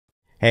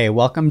Hey,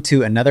 welcome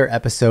to another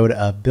episode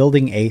of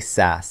Building a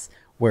SaaS,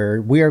 where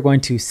we are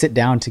going to sit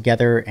down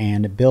together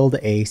and build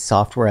a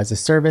software as a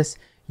service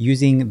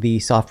using the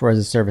software as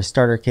a service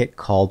starter kit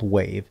called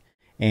Wave.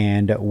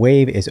 And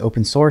Wave is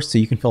open source, so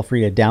you can feel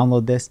free to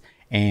download this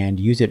and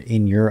use it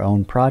in your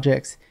own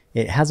projects.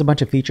 It has a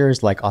bunch of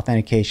features like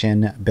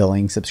authentication,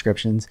 billing,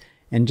 subscriptions,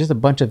 and just a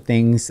bunch of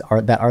things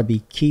that are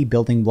the key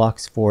building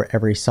blocks for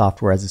every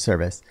software as a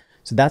service.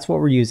 So that's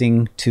what we're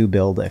using to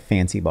build a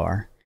Fancy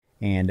Bar.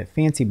 And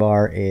Fancy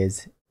Bar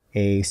is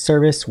a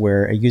service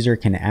where a user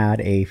can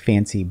add a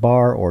fancy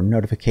bar or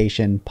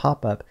notification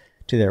pop-up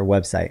to their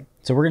website.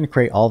 So we're going to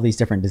create all these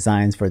different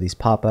designs for these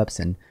pop-ups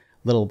and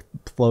little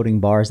floating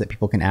bars that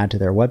people can add to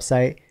their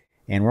website.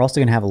 And we're also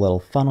going to have a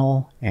little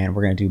funnel, and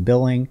we're going to do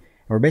billing.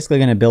 And we're basically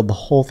going to build the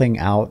whole thing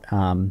out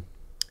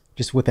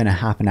just within a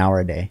half an hour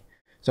a day.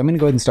 So I'm going to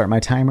go ahead and start my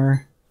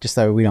timer just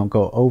so we don't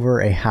go over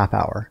a half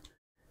hour.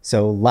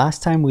 So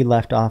last time we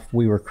left off,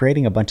 we were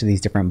creating a bunch of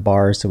these different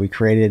bars. So we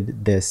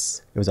created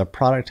this, it was a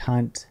product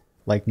hunt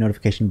like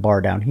notification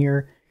bar down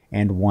here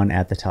and one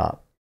at the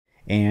top.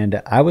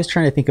 And I was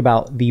trying to think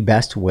about the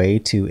best way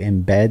to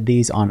embed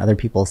these on other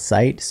people's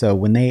site. So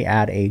when they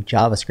add a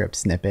JavaScript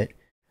snippet,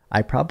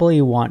 I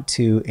probably want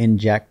to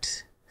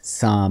inject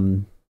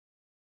some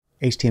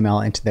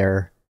HTML into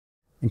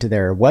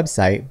their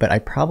website, but I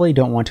probably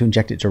don't want to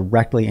inject it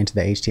directly into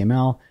the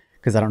HTML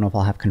because I don't know if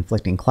I'll have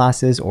conflicting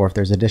classes or if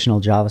there's additional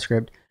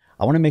JavaScript.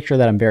 I want to make sure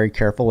that I'm very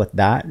careful with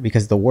that,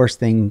 because the worst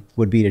thing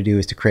would be to do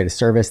is to create a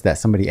service that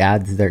somebody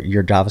adds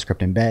your JavaScript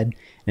embed and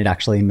it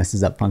actually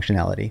messes up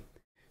functionality.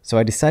 So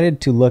I decided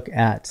to look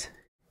at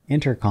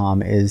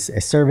Intercom is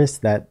a service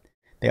that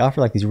they offer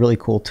like these really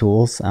cool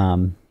tools.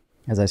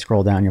 As I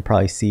scroll down, you'll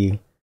probably see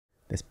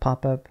this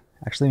pop-up.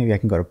 Actually, maybe I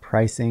can go to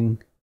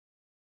pricing.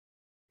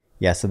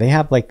 Yeah, so they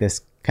have like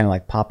this kind of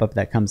like pop-up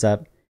that comes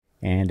up,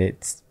 and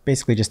it's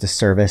basically just a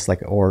service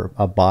or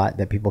a bot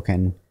that people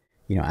can,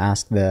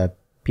 ask the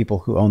people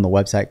who own the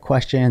website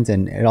questions,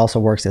 and it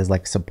also works as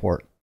like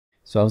support.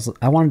 So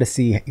I wanted to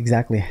see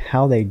exactly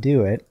how they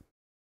do it.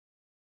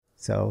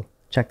 So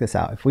check this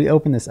out. If we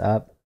open this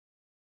up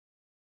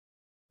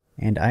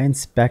and I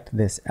inspect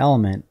this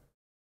element,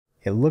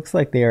 it looks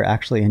like they are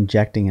actually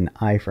injecting an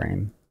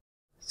iframe.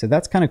 So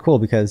that's kind of cool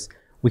because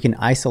we can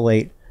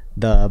isolate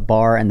the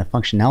bar and the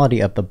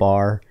functionality of the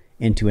bar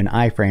into an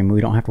iframe.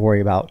 We don't have to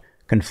worry about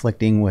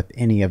conflicting with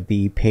any of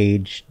the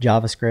page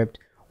JavaScript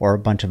or a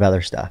bunch of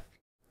other stuff.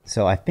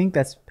 So I think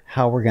that's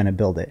how we're going to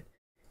build it.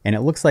 And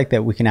it looks like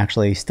that we can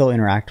actually still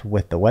interact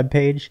with the web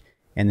page,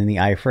 and then the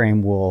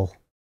iframe will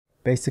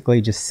basically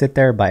just sit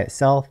there by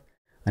itself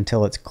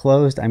until it's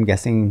closed. I'm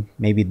guessing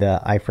maybe the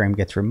iframe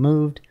gets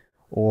removed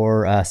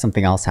or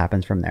something else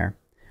happens from there.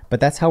 But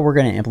that's how we're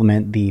going to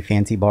implement the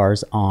Fancy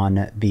Bars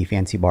on the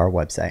Fancy Bar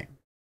website.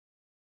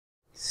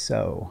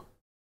 So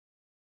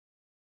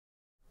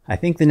I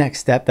think the next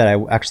step that I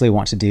actually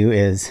want to do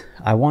is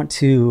I want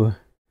to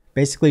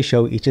basically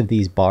show each of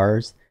these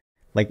bars,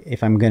 like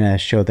if I'm going to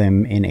show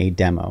them in a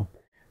demo.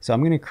 So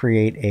I'm going to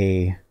create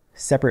a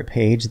separate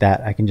page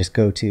that I can just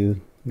go to,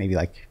 maybe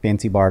like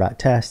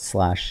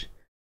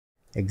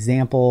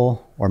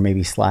fancybar.test/example or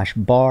maybe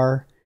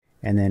 /bar,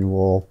 and then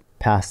we'll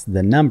pass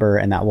the number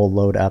and that will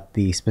load up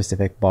the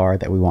specific bar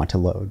that we want to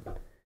load.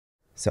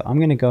 So I'm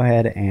going to go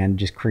ahead and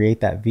just create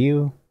that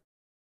view.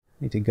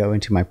 I need to go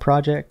into my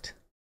project.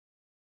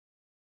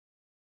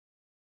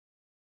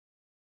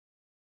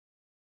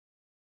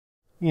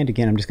 And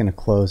again, I'm just going to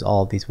close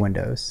all of these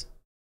windows.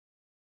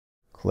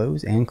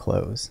 Close and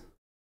close.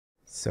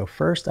 So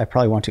first, I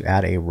probably want to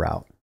add a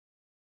route.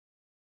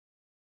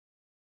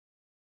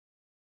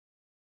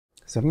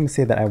 So I'm going to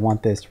say that I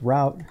want this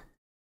route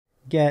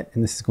get,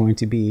 and this is going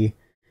to be,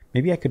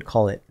 maybe I could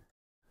call it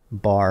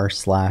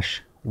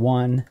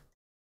bar/1.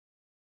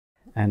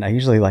 And I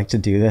usually like to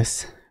do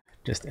this,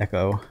 just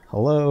echo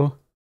hello,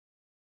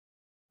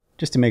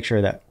 just to make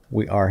sure that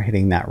we are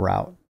hitting that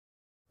route.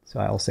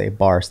 So I'll say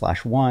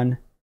bar/1.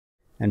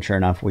 And sure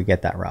enough, we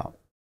get that route.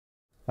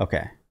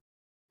 Okay.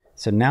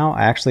 So now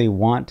I actually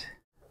want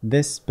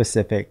this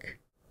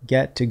specific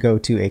get to go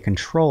to a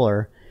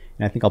controller.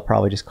 And I think I'll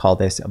probably just call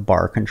this a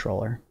bar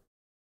controller.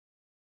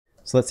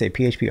 So let's say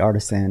PHP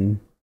artisan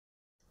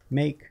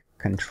make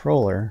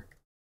controller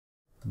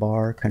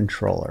bar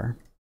controller.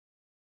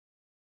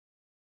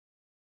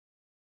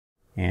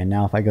 And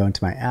now if I go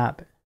into my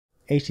app,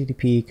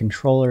 HTTP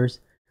controllers,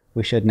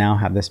 we should now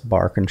have this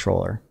bar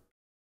controller.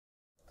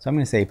 So I'm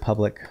going to say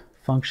public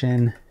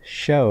function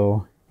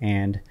show,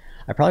 and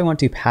I probably want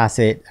to pass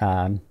it,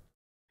 I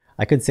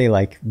could say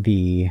like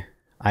the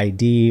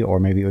ID,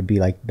 or maybe it would be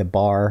like the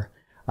bar,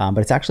 but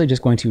it's actually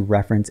just going to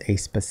reference a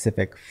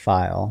specific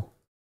file.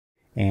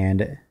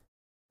 And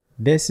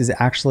this is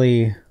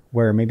actually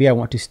where maybe I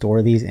want to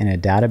store these in a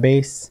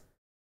database.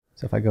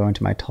 So if I go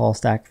into my tall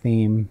stack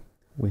theme,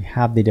 we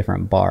have the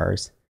different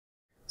bars.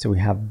 So we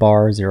have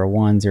bar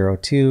 01,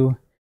 02,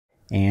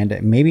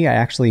 and maybe I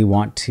actually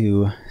want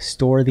to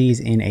store these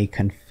in a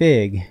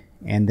config,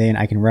 and then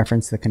I can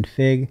reference the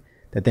config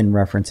that then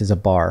references a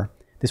bar.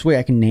 This way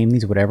I can name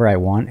these whatever I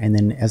want, and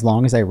then as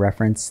long as I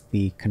reference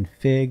the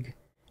config,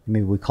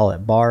 maybe we call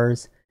it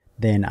bars,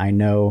 then I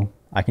know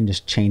I can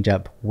just change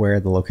up where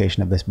the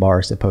location of this bar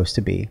is supposed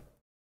to be.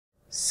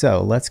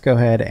 So let's go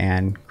ahead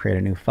and create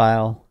a new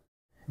file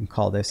and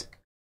call this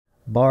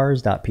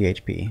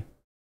bars.php.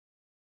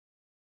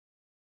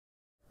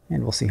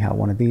 And we'll see how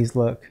one of these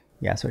look.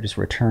 Yeah, so it just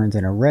returns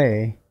an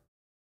array.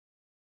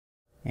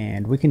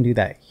 And we can do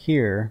that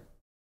here.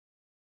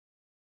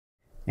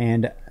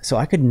 And so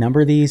I could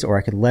number these or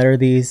I could letter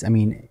these. I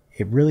mean,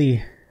 it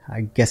really,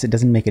 I guess it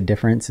doesn't make a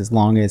difference as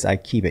long as I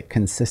keep it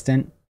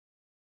consistent.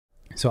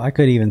 So I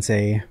could even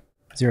say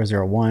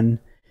 001,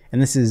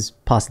 and this is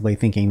possibly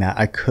thinking that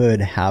I could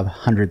have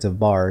hundreds of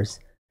bars.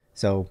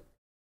 So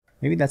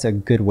maybe that's a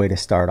good way to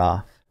start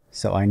off.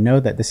 So I know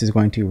that this is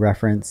going to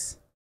reference,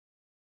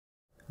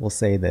 we'll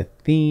say the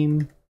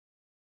theme,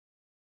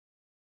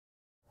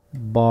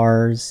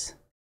 bars,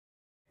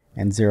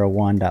 and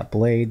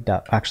 01.blade.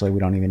 Actually, we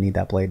don't even need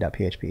that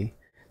blade.php.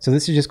 So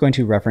this is just going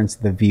to reference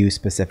the view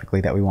specifically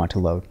that we want to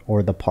load,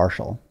 or the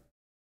partial.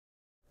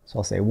 So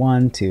I'll say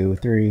 1, 2,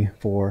 3,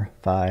 4,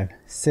 5,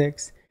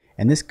 6.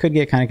 And this could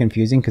get kind of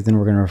confusing because then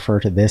we're going to refer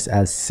to this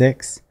as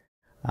 6.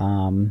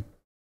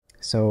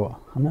 So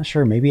I'm not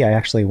sure. Maybe I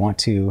actually want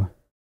to,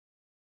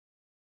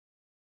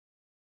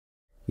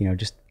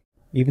 just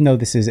even though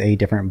this is a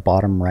different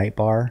bottom right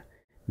bar,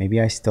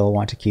 maybe I still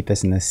want to keep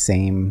this in the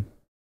same,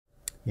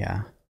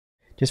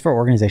 just for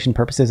organization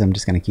purposes, I'm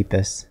just going to keep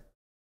this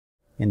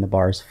in the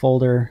bars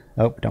folder.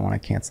 Oh, don't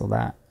want to cancel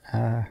that.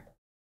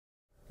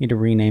 Need to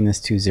rename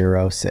this to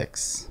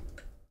 06.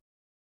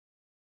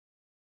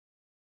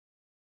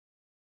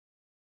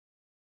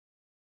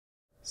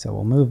 So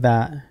we'll move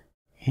that,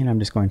 and I'm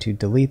just going to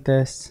delete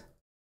this.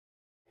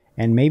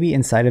 And maybe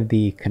inside of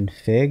the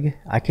config,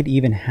 I could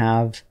even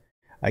have,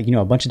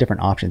 a bunch of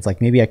different options.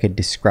 Like maybe I could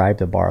describe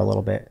the bar a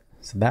little bit.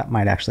 So that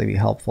might actually be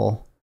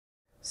helpful.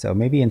 So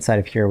maybe inside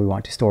of here, we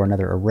want to store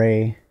another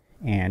array,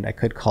 and I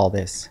could call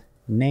this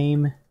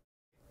name.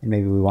 And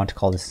maybe we want to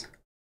call this,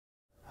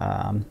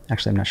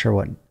 actually, I'm not sure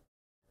what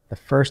the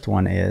first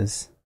one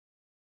is.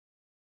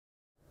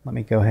 Let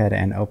me go ahead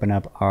and open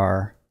up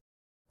our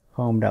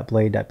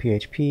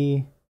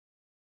home.blade.php.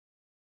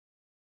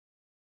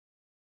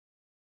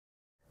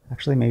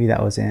 Actually, maybe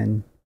that was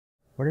in,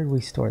 where did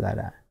we store that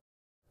at?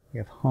 We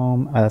have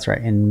home, oh, that's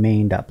right, in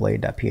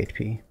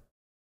main.blade.php.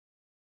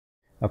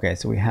 Okay,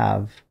 so we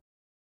have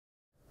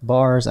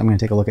bars. I'm going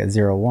to take a look at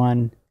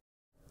 01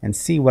 and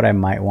see what I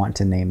might want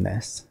to name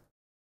this.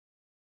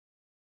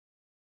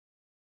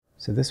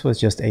 So this was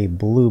just a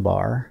blue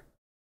bar.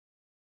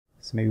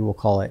 So maybe we'll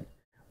call it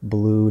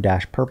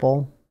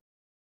blue-purple.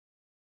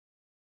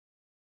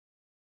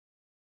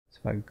 So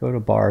if I go to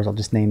bars, I'll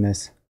just name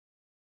this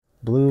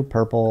blue,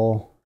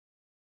 purple,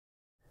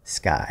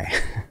 sky.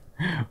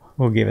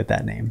 We'll give it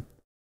that name.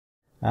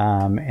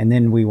 And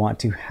then we want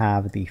to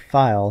have the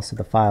file. So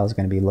the file is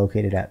going to be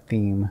located at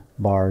theme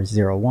bars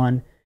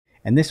 01.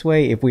 And this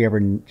way, if we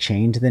ever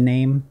change the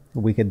name,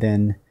 we could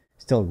then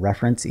still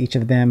reference each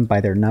of them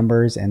by their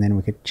numbers, and then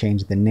we could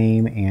change the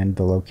name and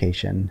the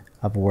location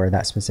of where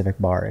that specific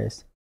bar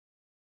is.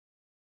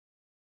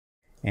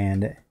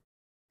 And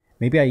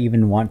maybe I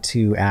even want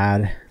to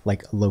add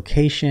like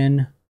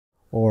location,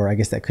 or I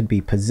guess that could be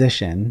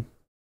position.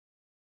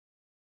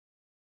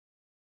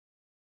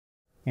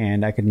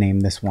 And I could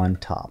name this one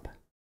top.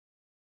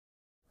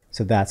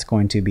 So that's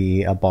going to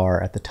be a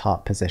bar at the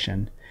top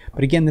position.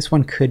 But again, this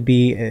one could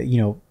be,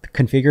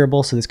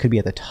 configurable. So this could be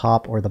at the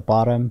top or the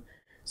bottom.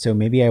 So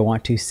maybe I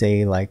want to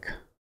say like,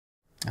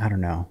 I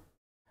don't know,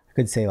 I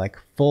could say like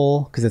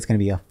full, because it's going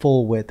to be a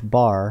full width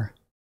bar.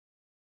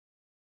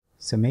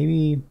 So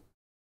maybe,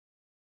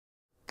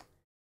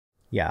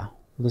 we'll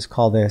just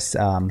call this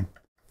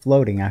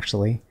floating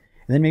actually.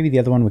 And then maybe the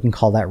other one, we can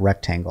call that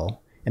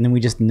rectangle. And then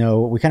we just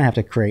know, we kind of have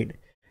to create,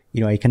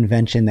 a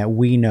convention that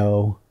we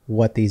know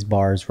what these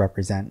bars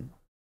represent.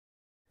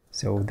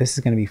 So this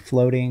is going to be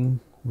floating.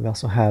 We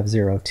also have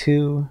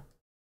 02.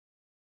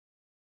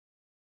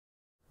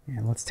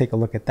 And let's take a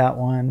look at that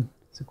one.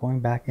 So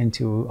going back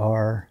into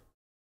our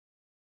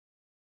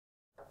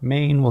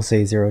main, we'll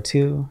say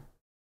 02.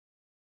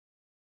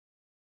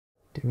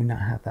 Do we not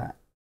have that?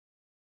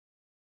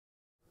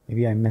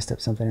 Maybe I messed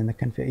up something in the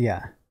config.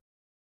 Yeah.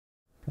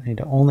 I need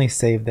to only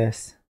save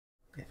this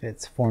if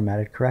it's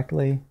formatted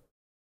correctly.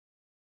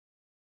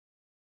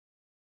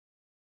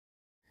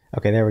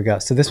 Okay, there we go.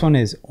 So this one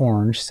is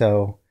orange.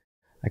 So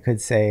I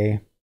could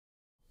say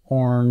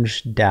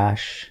orange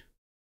dash,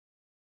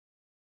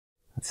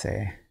 let's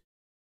say,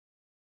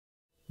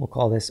 we'll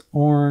call this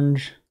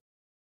orange.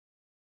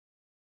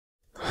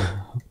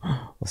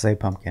 We'll say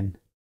pumpkin.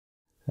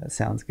 That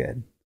sounds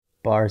good.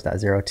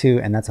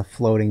 Bars.02, and that's a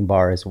floating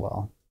bar as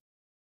well.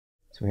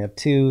 So we have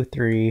 2,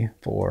 3,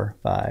 4,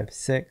 5,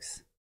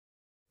 6.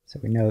 So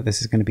we know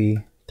this is going to be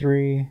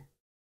 3.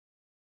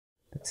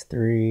 That's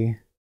 3,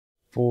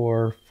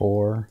 4,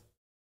 4.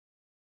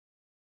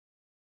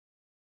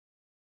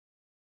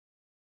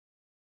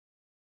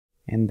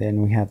 And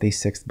then we have the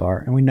 6th bar.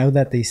 And we know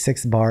that the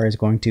 6th bar is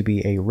going to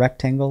be a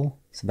rectangle.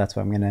 So that's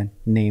what I'm going to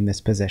name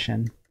this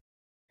position.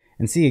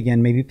 And see,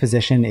 again, maybe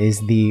position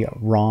is the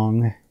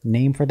wrong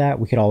name for that.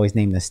 We could always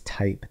name this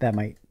type. That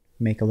might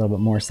make a little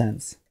bit more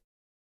sense.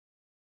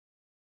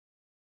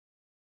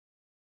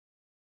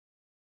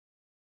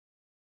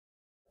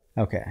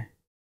 Okay.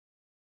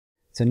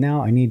 So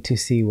now I need to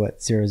see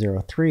what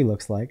 003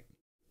 looks like.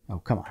 Oh,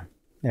 come on.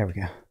 There we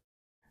go.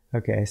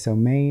 Okay, so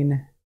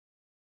main,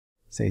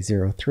 say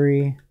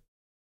 03.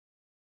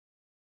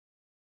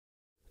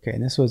 Okay,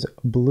 and this was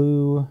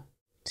blue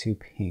to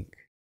pink.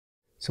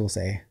 So we'll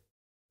say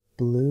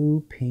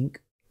blue, pink,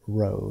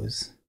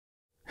 rose.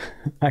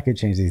 I could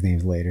change these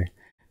names later.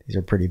 These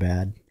are pretty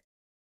bad.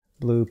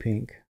 Blue,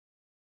 pink,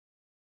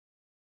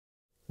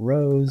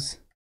 rose.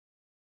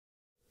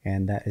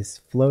 And that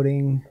is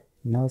floating.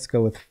 Now let's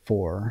go with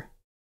 4.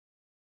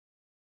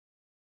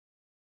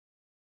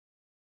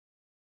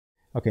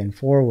 Okay, and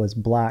 4 was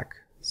black,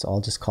 so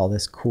I'll just call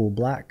this cool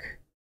black.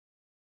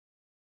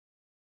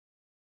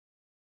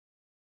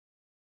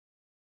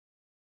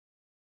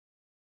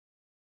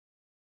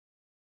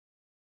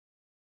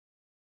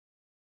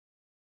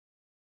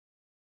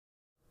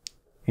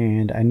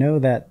 And I know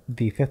that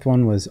the 5th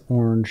one was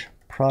orange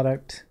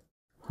product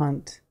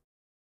hunt.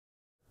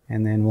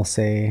 And then we'll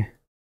say,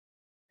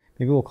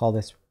 maybe we'll call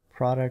this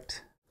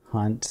product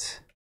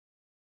hunt.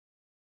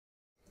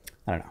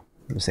 I don't know,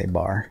 we'll say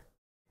bar.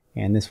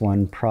 And this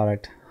one,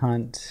 product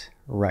hunt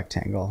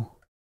rectangle.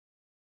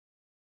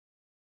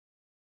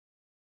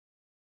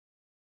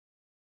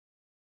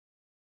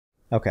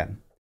 Okay,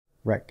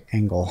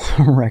 rectangle,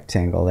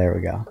 rectangle, there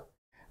we go.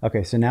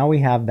 Okay, so now we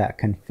have that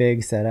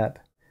config set up.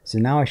 So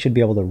now I should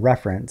be able to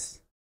reference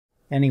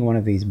any one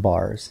of these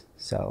bars.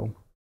 So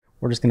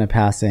we're just going to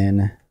pass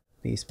in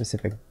the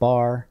specific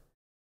bar.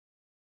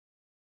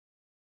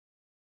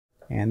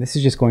 And this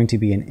is just going to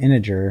be an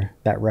integer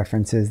that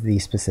references the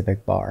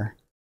specific bar.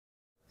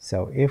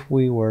 So if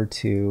we were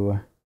to,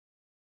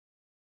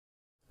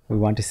 we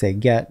want to say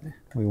get,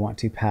 we want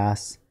to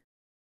pass,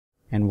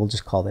 and we'll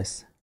just call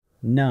this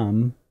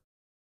num.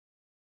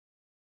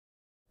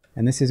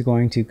 And this is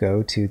going to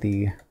go to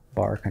the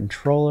bar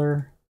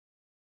controller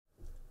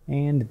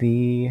and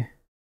the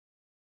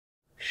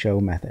show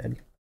method.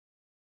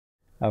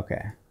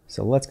 Okay,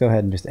 so let's go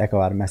ahead and just echo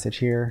out a message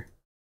here.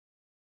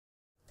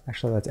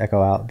 Actually, let's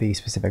echo out the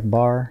specific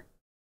bar.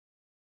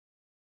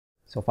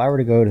 So if I were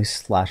to go to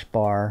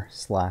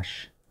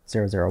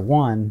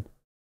 /bar/001,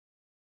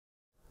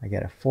 I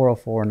get a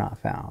 404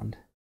 not found.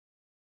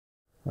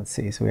 Let's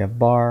see, so we have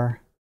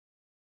bar.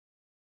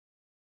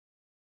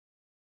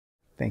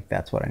 I think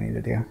that's what I need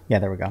to do. Yeah,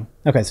 there we go.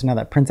 Okay, so now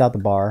that prints out the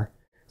bar.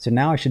 So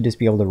now I should just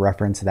be able to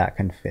reference that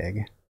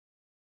config.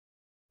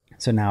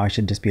 So now I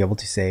should just be able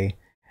to say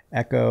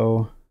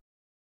echo.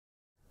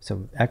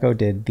 So echo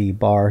did the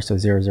bar, so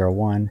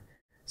 001.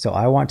 So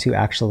I want to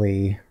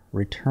actually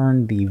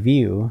return the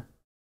view.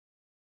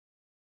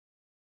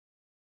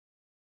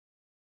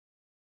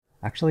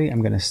 Actually,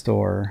 I'm going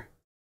to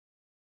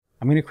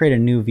create a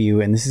new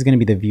view, and this is going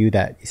to be the view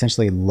that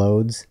essentially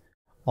loads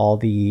all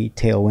the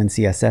Tailwind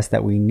CSS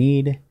that we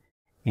need.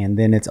 And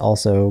then it's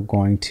also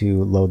going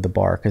to load the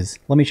bar, because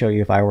let me show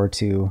you if I were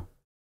to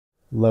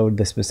load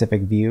the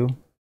specific view.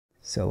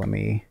 So let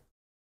me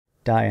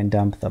die and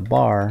dump the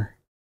bar.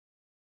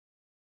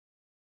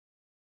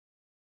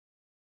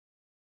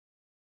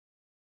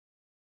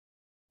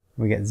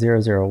 We get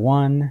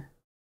 001.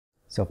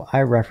 So if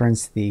I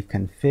reference the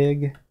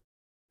config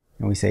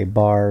and we say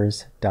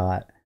bars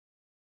dot,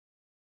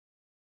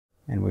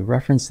 and we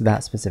reference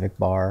that specific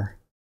bar,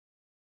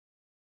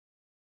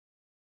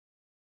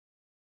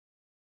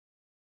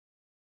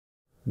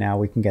 now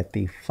we can get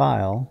the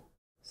file.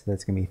 So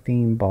that's going to be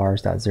theme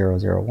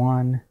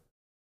bars.001.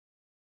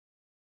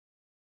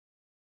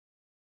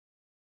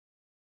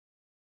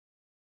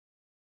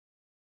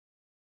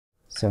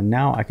 So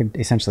now I could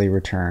essentially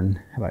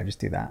return, how about I just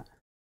do that?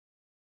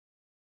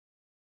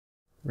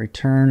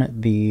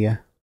 Return the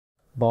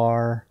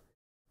bar,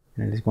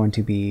 and it is going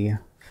to be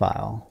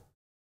file.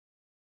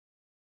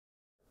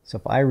 So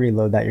if I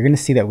reload that, you're going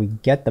to see that we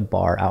get the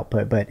bar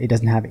output, but it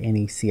doesn't have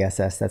any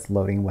CSS that's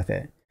loading with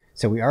it.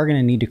 So we are going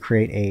to need to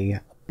create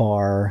a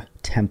bar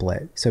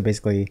template. So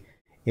basically,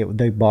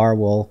 the bar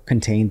will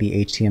contain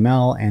the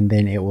HTML, and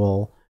then it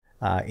will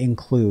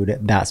include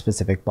that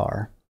specific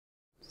bar.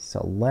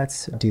 So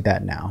let's do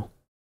that now.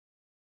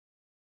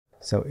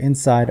 So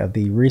inside of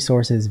the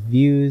resources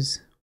views,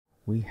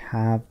 we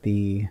have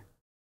the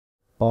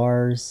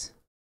bars.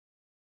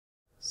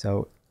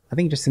 So I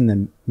think just in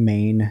the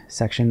main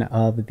section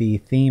of the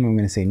theme, I'm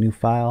going to say new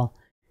file,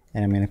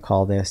 and I'm going to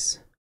call this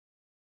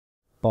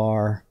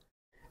bar.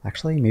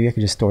 Actually, maybe I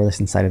could just store this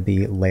inside of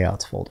the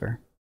layouts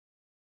folder.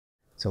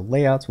 So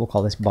layouts, we'll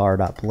call this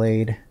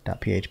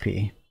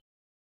bar.blade.php.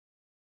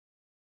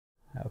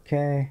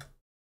 Okay.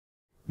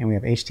 And we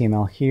have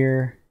HTML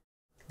here.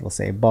 We'll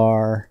say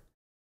bar,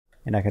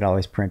 and I could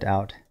always print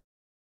out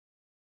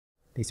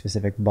the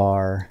specific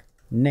bar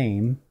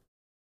name.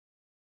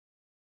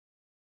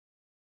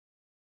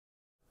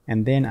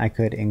 And then I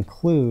could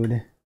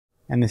include,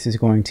 and this is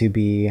going to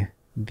be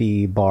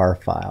the bar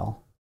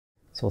file.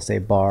 So we'll say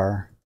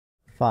bar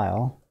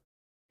file.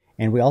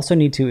 And we also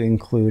need to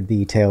include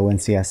the Tailwind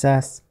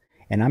CSS.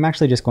 And I'm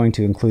actually just going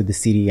to include the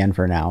CDN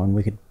for now, and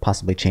we could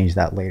possibly change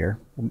that later.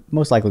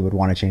 Most likely would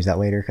want to change that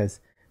later because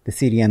the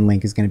CDN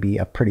link is going to be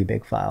a pretty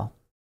big file.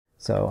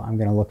 So I'm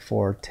going to look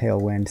for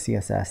Tailwind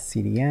CSS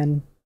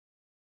CDN.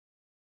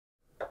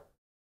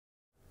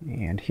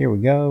 And here we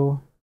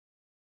go.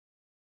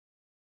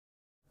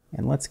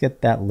 And let's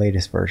get that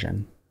latest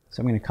version.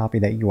 So I'm going to copy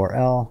that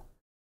URL.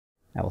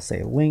 I will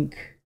say link.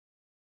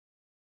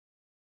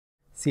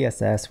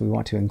 CSS, we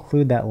want to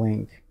include that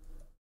link.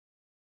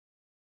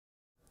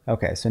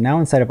 Okay, so now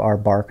inside of our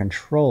bar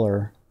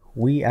controller,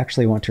 we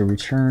actually want to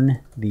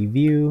return the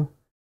view.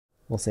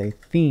 We'll say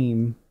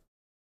theme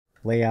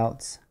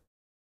layouts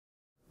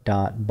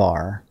dot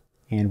bar,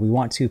 and we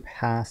want to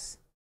pass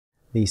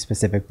the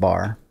specific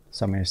bar.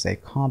 So I'm going to say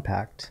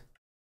compact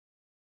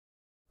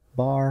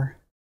bar,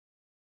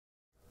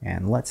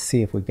 and let's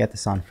see if we get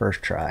this on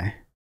first try.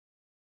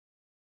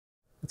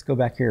 Let's go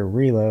back here,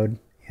 reload,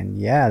 and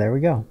yeah, there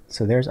we go.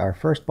 So there's our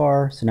first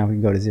bar. So now we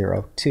can go to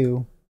 0,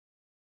 2,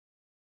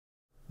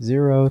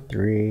 0,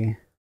 3,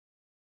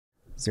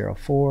 0,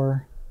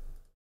 4,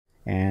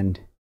 and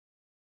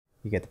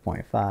you get the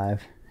point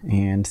 5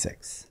 and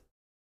 6.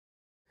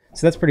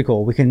 So that's pretty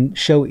cool. We can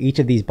show each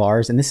of these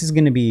bars, and this is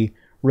going to be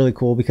really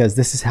cool because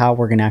this is how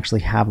we're going to actually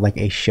have like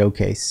a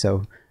showcase.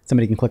 So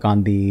somebody can click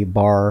on the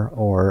bar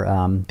or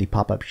the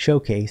pop-up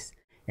showcase,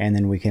 and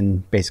then we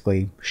can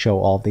basically show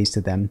all of these to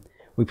them.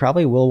 We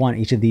probably will want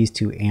each of these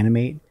to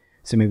animate,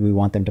 so maybe we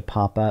want them to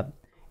pop up,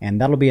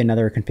 and that'll be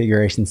another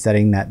configuration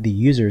setting that the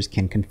users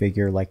can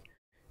configure, like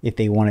if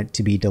they want it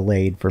to be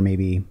delayed for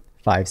maybe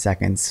 5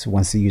 seconds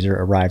once the user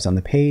arrives on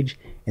the page,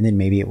 and then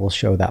maybe it will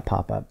show that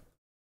pop-up.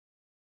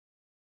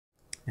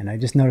 And I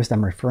just noticed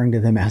I'm referring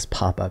to them as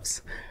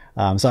pop-ups.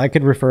 So I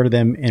could refer to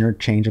them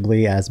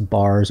interchangeably as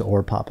bars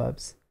or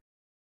pop-ups.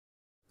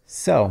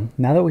 So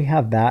now that we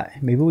have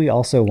that, maybe we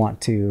also want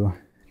to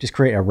just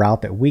create a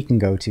route that we can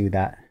go to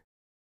that,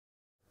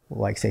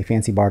 like say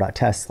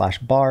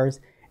fancybar.test/bars,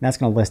 and that's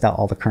going to list out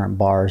all the current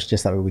bars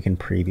just that way we can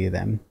preview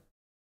them.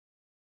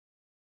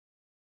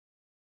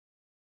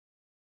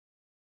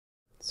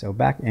 So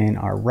back in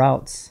our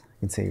routes, I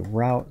can say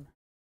route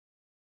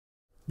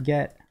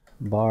get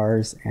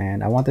bars,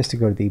 and I want this to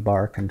go to the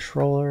bar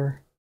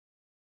controller,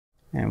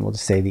 and we'll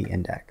just say the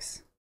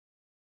index.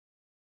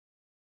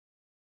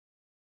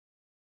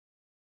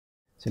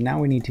 So now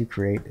we need to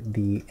create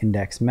the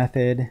index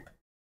method,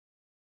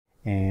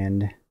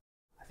 and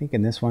I think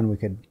in this one we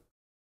could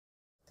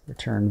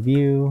return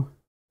view,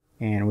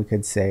 and we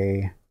could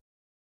say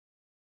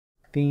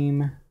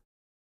theme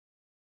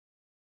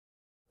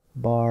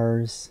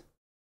bars.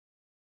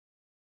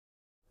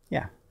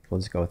 Yeah,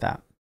 we'll just go with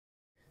that.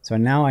 So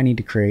now I need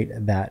to create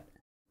that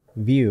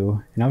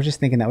view, and I was just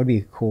thinking that would be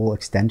a cool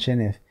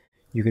extension if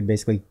you could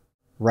basically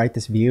write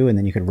this view and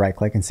then you could right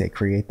click and say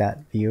create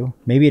that view.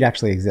 Maybe it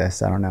actually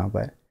exists, I don't know,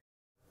 but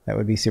that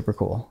would be super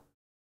cool.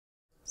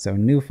 So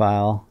new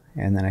file,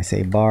 and then I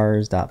say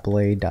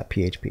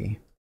bars.blade.php.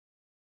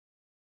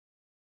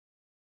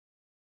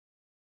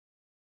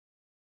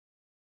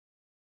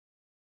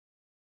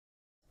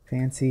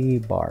 Fancy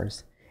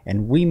bars.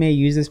 And we may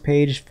use this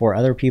page for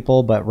other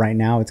people, but right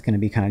now it's going to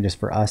be kind of just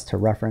for us to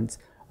reference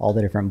all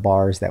the different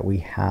bars that we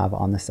have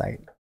on the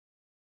site.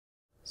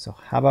 So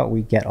how about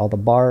we get all the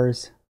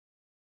bars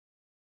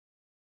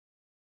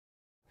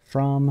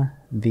from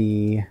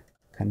the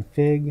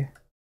config,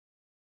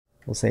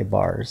 we'll say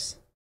bars.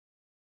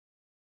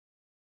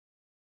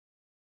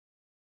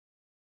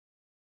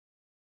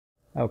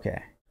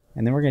 Okay,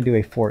 and then we're going to do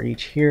a for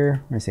each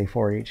here. We're going to say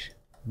for each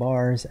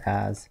bars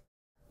as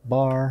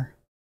bar.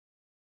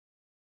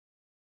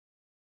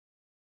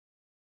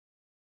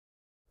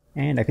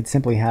 And I could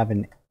simply have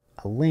a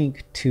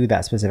link to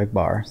that specific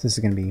bar. So this is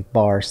going to be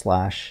bar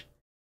slash,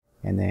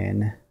 and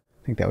then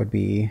I think that would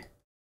be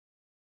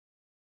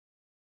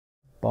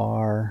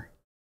bar.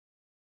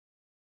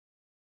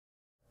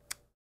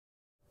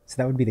 So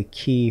that would be the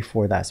key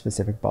for that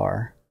specific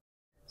bar.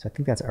 So I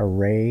think that's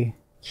array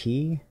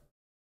key.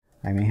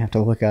 I may have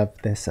to look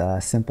up this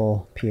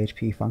simple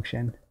PHP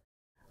function.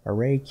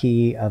 Array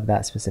key of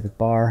that specific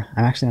bar.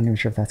 I'm actually not even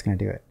sure if that's going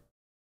to do it.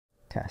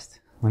 Test.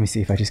 Let me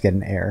see if I just get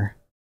an error.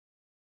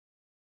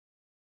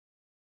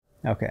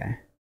 Okay.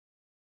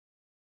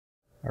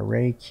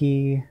 Array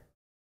key.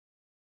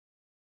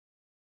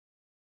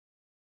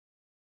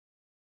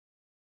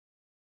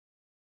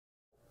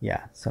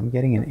 Yeah, so I'm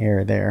getting an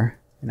error there.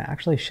 And I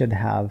actually should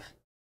have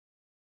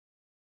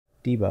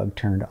debug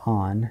turned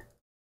on.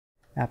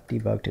 App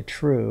debug to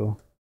true.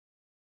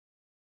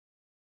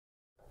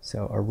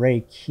 So array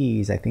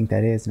keys, I think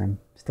that is, and I'm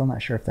still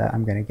not sure if that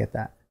I'm going to get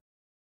that.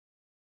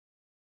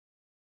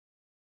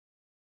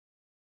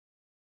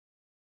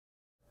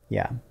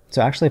 Yeah,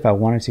 so actually if I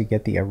wanted to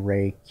get the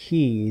array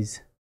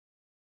keys,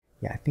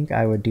 yeah, I think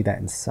I would do that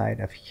inside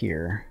of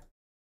here.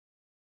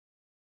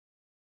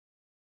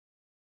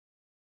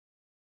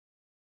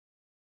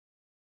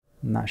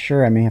 I'm not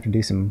sure, I may have to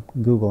do some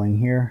Googling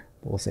here.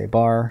 We'll say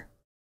bar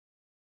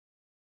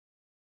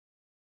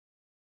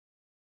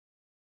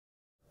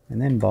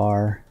and then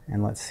bar,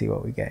 and let's see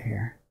what we get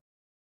here.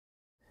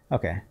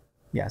 Okay,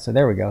 yeah, so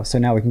there we go. So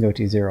now we can go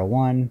to 0,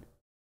 1,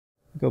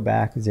 go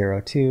back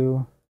 0,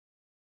 2,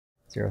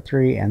 0,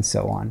 3, and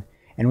so on.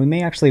 And we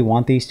may actually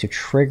want these to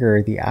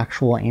trigger the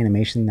actual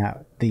animation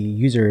that the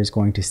user is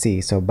going to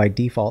see. So by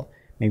default,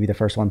 maybe the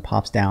first one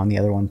pops down, the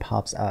other one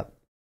pops up.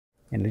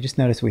 And I just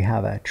noticed we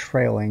have a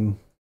trailing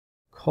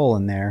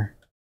colon there.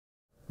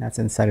 That's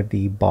inside of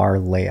the bar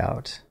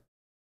layout.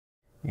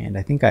 And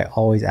I think I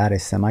always add a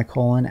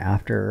semicolon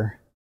after,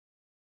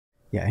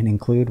 yeah, an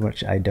include,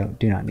 which I do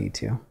not need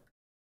to.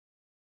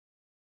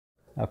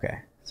 Okay,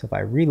 so if I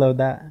reload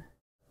that,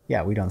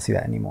 yeah, we don't see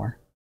that anymore.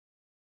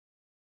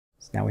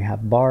 So now we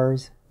have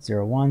bars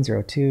 0, 1,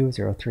 0, 2,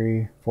 0,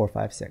 3, 4,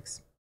 5,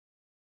 6.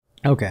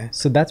 Okay,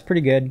 so that's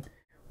pretty good.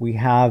 We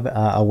have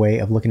a way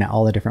of looking at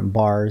all the different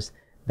bars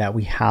that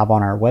we have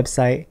on our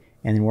website,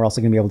 and then we're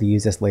also going to be able to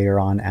use this later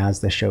on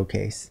as the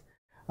showcase.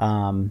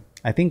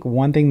 I think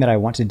one thing that I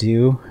want to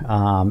do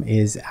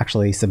is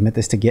actually submit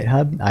this to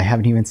GitHub. I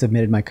haven't even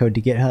submitted my code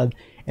to GitHub,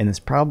 and it's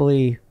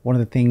probably one of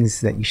the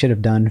things that you should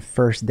have done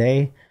first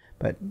day,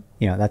 but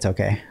you know, that's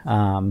okay.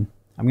 I'm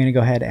going to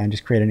go ahead and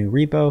just create a new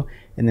repo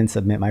and then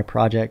submit my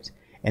project.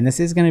 And this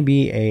is going to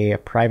be a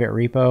private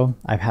repo.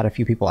 I've had a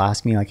few people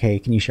ask me like, hey,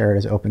 can you share it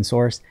as open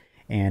source?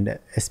 And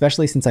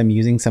especially since I'm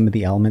using some of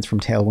the elements from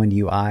Tailwind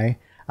UI,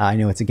 I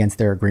know it's against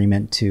their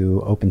agreement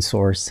to open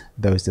source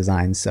those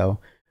designs. So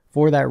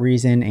for that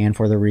reason, and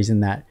for the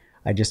reason that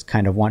I just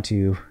kind of want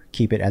to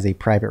keep it as a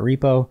private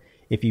repo,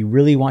 if you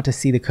really want to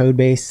see the code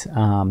base,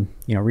 you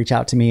know, reach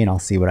out to me and I'll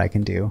see what I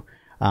can do.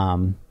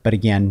 But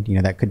again, you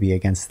know, that could be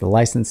against the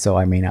license, so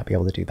I may not be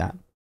able to do that.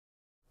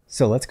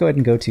 So let's go ahead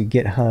and go to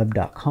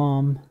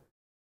github.com.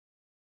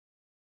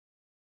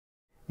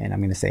 And I'm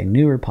going to say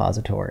new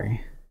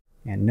repository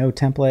and no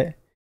template.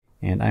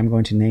 And I'm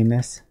going to name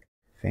this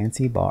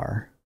Fancy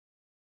Bar.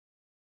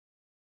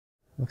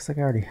 Looks like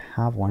I already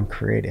have one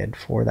created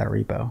for that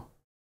repo.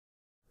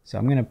 So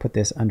I'm going to put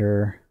this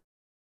under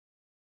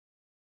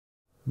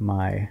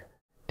my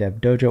Dev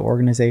Dojo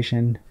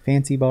organization,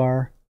 Fancy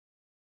Bar.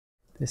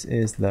 This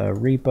is the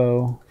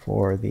repo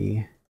for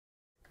the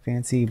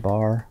Fancy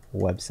Bar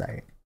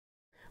website.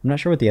 I'm not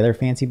sure what the other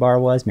Fancy Bar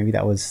was. Maybe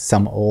that was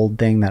some old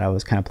thing that I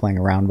was kind of playing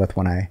around with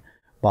when I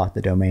bought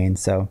the domain.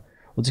 So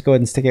we'll just go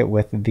ahead and stick it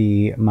with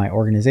my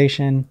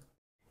organization.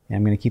 And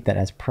I'm going to keep that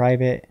as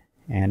private.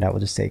 And I will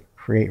just say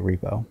create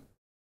repo.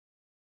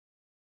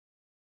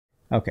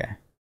 Okay.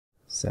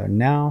 So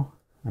now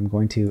I'm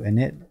going to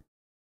init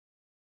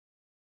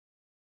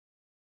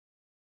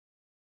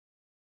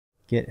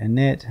git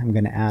init. I'm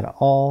going to add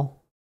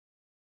all.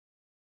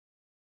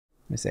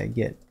 I'm going to say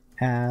git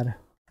add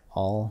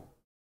all.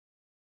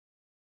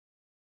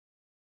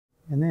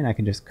 And then I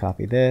can just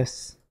copy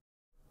this.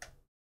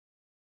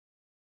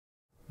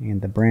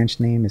 And the branch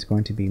name is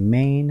going to be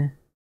main.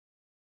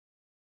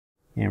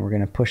 And we're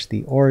going to push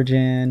the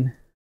origin,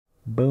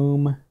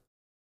 boom,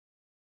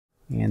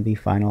 and the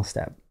final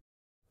step.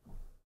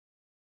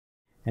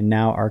 And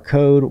now our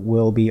code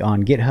will be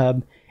on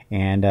GitHub.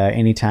 And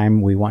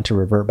anytime we want to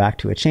revert back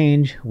to a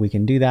change, we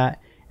can do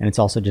that. And it's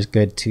also just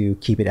good to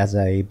keep it as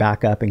a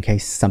backup in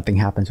case something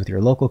happens with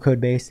your local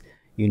code base.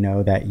 You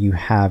know that you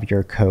have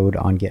your code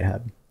on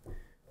GitHub.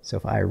 So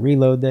if I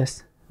reload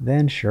this,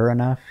 then sure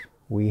enough,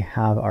 we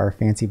have our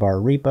Fancy Bar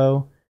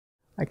repo.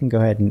 I can go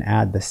ahead and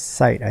add the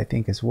site, I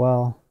think, as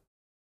well.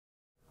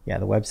 Yeah,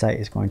 the website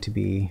is going to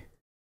be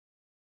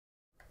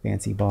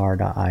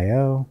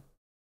fancybar.io.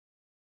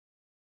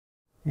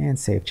 And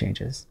save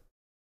changes.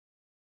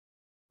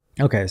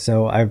 Okay,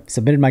 so I've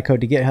submitted my code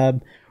to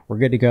GitHub. We're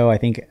good to go. I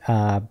think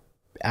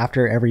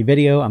after every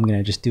video, I'm going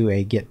to just do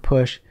a git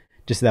push,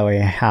 just so that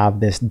way I have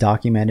this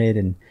documented,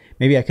 and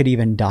maybe I could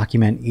even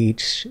document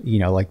each, you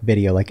know, like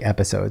video, like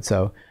episode.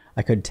 So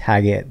I could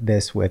tag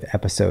this with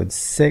episode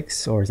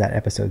 6, or is that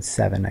episode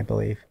 7, I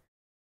believe.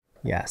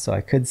 Yeah, so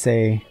I could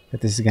say that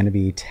this is going to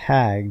be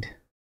tagged.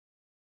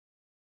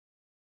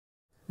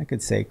 I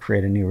could say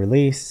create a new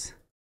release,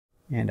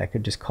 and I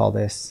could just call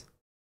this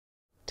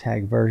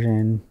tag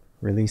version,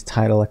 release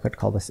title. I could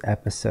call this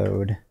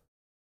episode,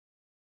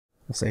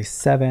 we'll say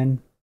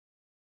 7.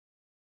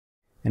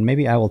 And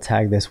maybe I will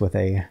tag this with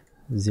a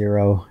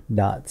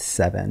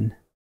 0.7.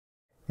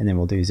 And then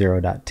we'll do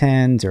 0.10,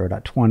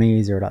 0.20,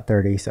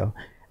 0.30. So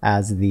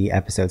as the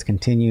episodes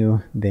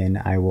continue,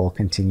 then I will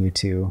continue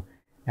to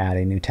add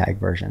a new tag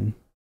version.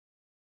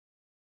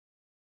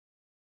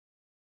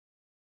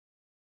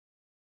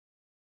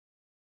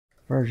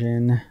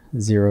 Version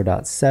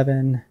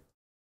 0.7,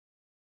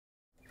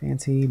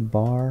 Fancy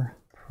Bar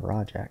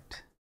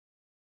Project.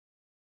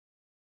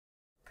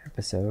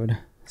 Episode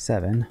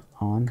 7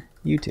 on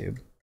YouTube.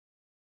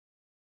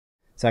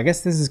 So I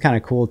guess this is kind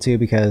of cool too,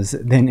 because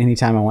then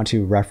anytime I want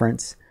to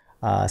reference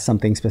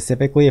something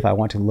specifically, if I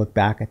want to look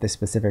back at this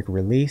specific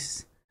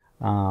release,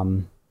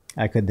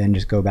 I could then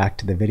just go back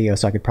to the video.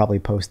 So I could probably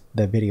post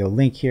the video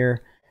link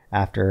here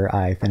after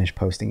I finish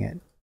posting it.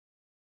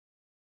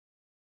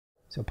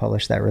 So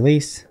publish that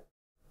release.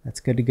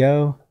 That's good to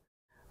go.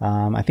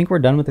 I think we're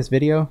done with this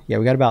video. Yeah,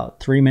 we got about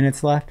 3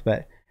 minutes left,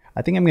 but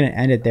I think I'm going to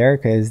end it there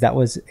because that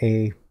was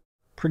a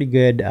pretty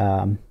good,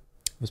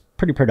 was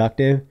pretty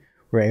productive.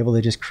 We're able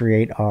to just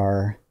create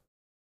our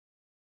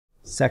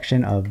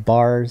section of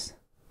bars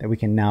that we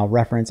can now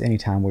reference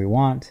anytime we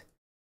want.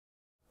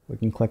 We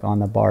can click on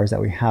the bars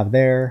that we have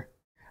there.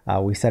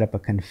 We set up a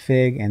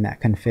config, and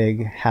that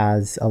config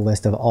has a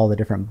list of all the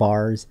different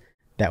bars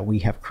that we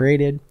have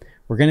created.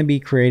 We're going to be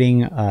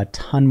creating a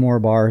ton more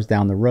bars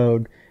down the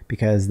road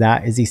because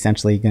that is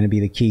essentially going to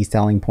be the key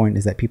selling point,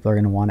 is that people are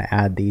going to want to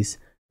add these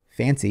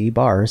fancy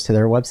bars to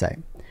their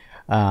website.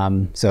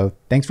 So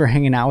thanks for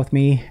hanging out with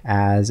me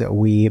as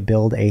we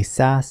build a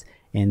SaaS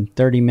in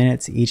 30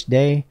 minutes each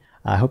day.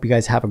 I hope you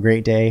guys have a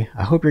great day.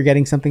 I hope you're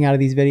getting something out of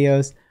these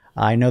videos.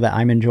 I know that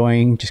I'm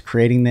enjoying just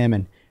creating them,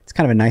 and it's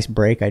kind of a nice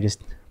break. I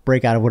just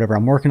break out of whatever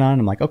I'm working on.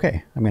 I'm like,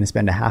 okay, I'm going to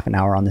spend a half an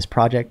hour on this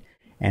project.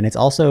 And it's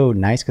also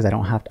nice because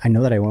I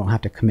know that I won't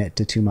have to commit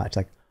to too much.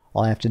 Like,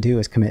 all I have to do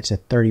is commit to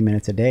 30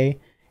 minutes a day.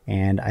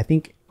 And I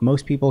think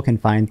most people can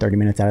find 30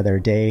 minutes out of their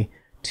day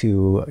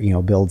to,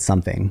 build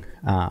something,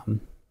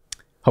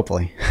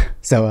 hopefully.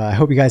 So I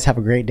hope you guys have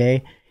a great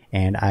day,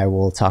 and I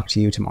will talk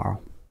to you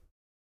tomorrow.